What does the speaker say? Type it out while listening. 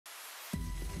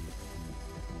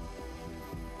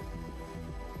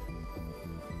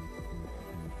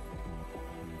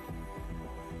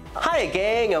Hi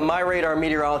gang, I'm MyRadar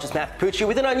meteorologist Matt Capucci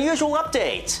with an unusual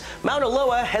update. Mauna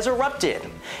Loa has erupted.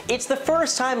 It's the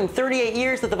first time in 38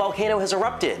 years that the volcano has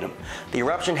erupted. The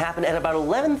eruption happened at about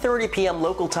 11:30 p.m.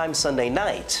 local time Sunday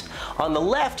night. On the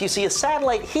left, you see a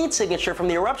satellite heat signature from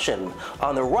the eruption.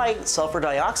 On the right, sulfur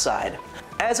dioxide.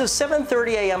 As of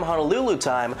 7:30 a.m. Honolulu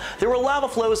time, there were lava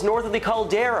flows north of the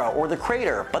caldera, or the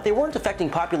crater, but they weren't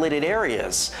affecting populated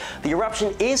areas. The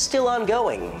eruption is still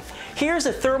ongoing. Here's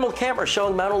a thermal camera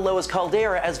showing Mauna Loa's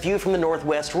caldera as viewed from the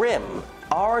northwest rim.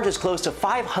 Orange is close to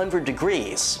 500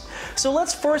 degrees. So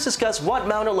let's first discuss what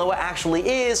Mauna Loa actually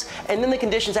is, and then the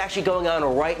conditions actually going on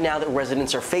right now that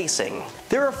residents are facing.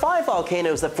 There are 5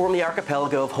 volcanoes that form the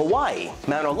archipelago of Hawaii.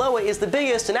 Mauna Loa is the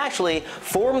biggest and actually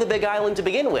formed the Big Island to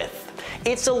begin with.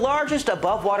 It's the largest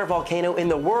above-water volcano in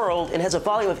the world and has a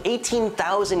volume of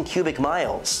 18,000 cubic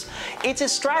miles. It's a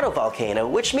stratovolcano,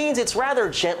 which means it's rather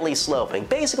gently sloping.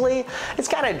 Basically, it's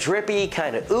kind of drippy,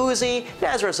 kind of oozy, and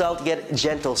as a result, you get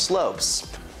gentle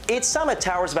slopes. Its summit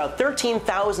towers about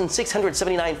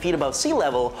 13,679 feet above sea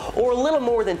level, or a little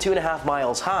more than 2.5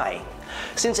 miles high.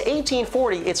 Since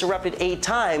 1840, it's erupted 8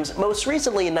 times, most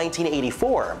recently in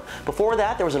 1984. Before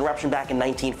that, there was an eruption back in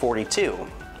 1942.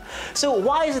 So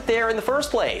why is it there in the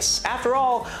first place? After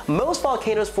all, most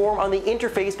volcanoes form on the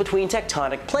interface between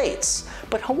tectonic plates.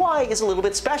 But Hawaii is a little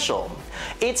bit special.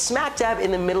 It's smack dab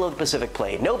in the middle of the Pacific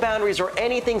Plate. No boundaries or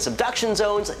anything subduction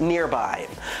zones nearby.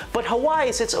 But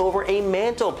Hawaii sits over a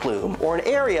mantle plume, or an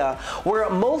area where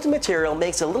molten material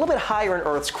makes it a little bit higher in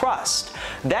Earth's crust.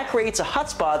 That creates a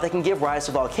hotspot that can give rise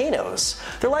to volcanoes.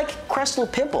 They're like crestal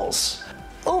pimples.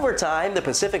 Over time, the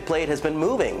Pacific Plate has been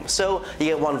moving, so you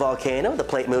get one volcano, the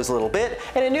plate moves a little bit,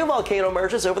 and a new volcano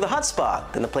emerges over the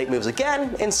hotspot. Then the plate moves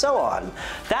again, and so on.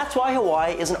 That's why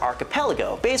Hawaii is an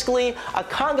archipelago, basically a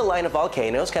conga line of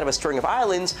volcanoes, kind of a string of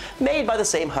islands, made by the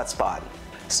same hotspot.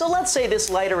 So let's say this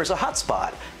lighter is a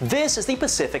hotspot. This is the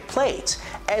Pacific Plate.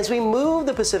 As we move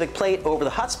the Pacific Plate over the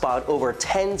hotspot over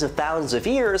tens of thousands of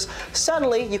years,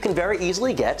 suddenly you can very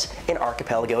easily get an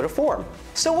archipelago to form.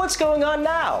 So what's going on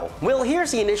now? Well,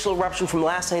 here's the initial eruption from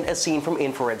last night as seen from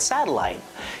infrared satellite.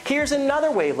 Here's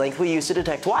another wavelength we use to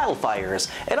detect wildfires.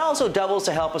 It also doubles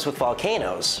to help us with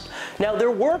volcanoes. Now,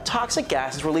 there were toxic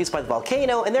gases released by the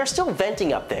volcano, and they're still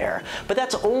venting up there, but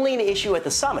that's only an issue at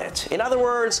the summit. In other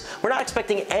words, we're not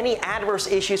expecting any adverse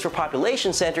issues for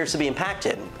population centers to be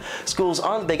impacted. Schools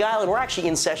on the Big Island were actually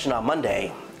in session on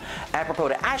Monday. Apropos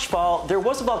to ashfall, there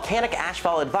was a volcanic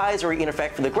ashfall advisory in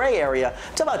effect for the gray area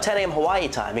until about 10 a.m. Hawaii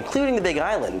time, including the Big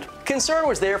Island. Concern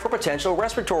was there for potential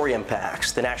respiratory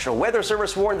impacts. The National Weather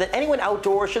Service warned that anyone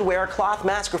outdoors should wear a cloth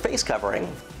mask or face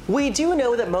covering. We do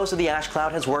know that most of the ash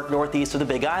cloud has worked northeast of the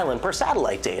Big Island per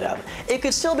satellite data. It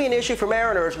could still be an issue for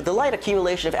mariners with the light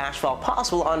accumulation of ashfall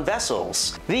possible on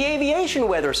vessels. The Aviation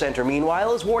Weather Center,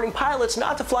 meanwhile, is warning pilots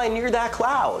not to fly near that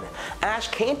cloud. Ash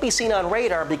can't be seen on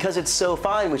radar because it's so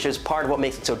fine, which is part of what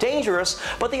makes it so dangerous,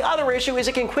 but the other issue is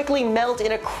it can quickly melt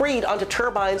and accrete onto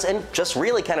turbines and just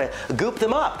really kind of goop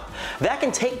them up. That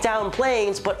can take down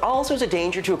planes, but also is a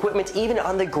danger to equipment even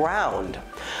on the ground.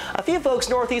 A few folks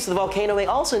northeast of the volcano may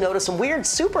also notice some weird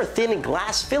super thin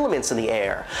glass filaments in the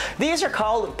air. These are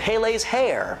called Pele's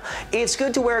hair. It's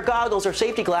good to wear goggles or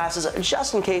safety glasses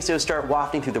just in case those start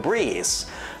wafting through the breeze.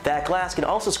 That glass can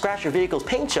also scratch your vehicle's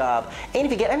paint job, and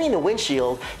if you get any in the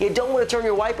windshield, you don't want to turn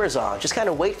your wipers on. Just kind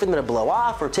of wait for them to blow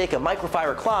off or take a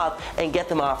microfiber cloth and get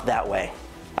them off that way.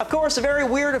 Of course, a very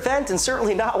weird event, and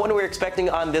certainly not one we're expecting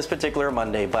on this particular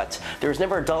Monday, but there's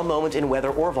never a dull moment in weather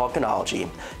or volcanology.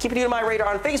 Keep it tuned to MyRadar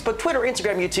on Facebook, Twitter,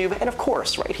 Instagram, YouTube, and of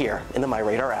course, right here in the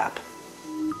MyRadar app.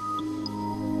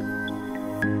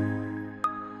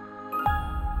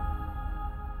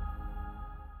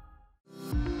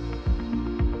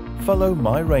 Follow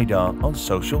MyRadar on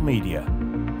social media: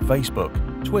 Facebook,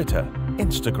 Twitter,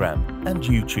 Instagram, and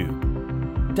YouTube.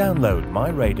 Download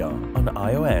MyRadar on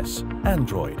iOS,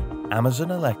 Android,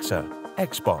 Amazon Alexa,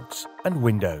 Xbox, and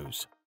Windows.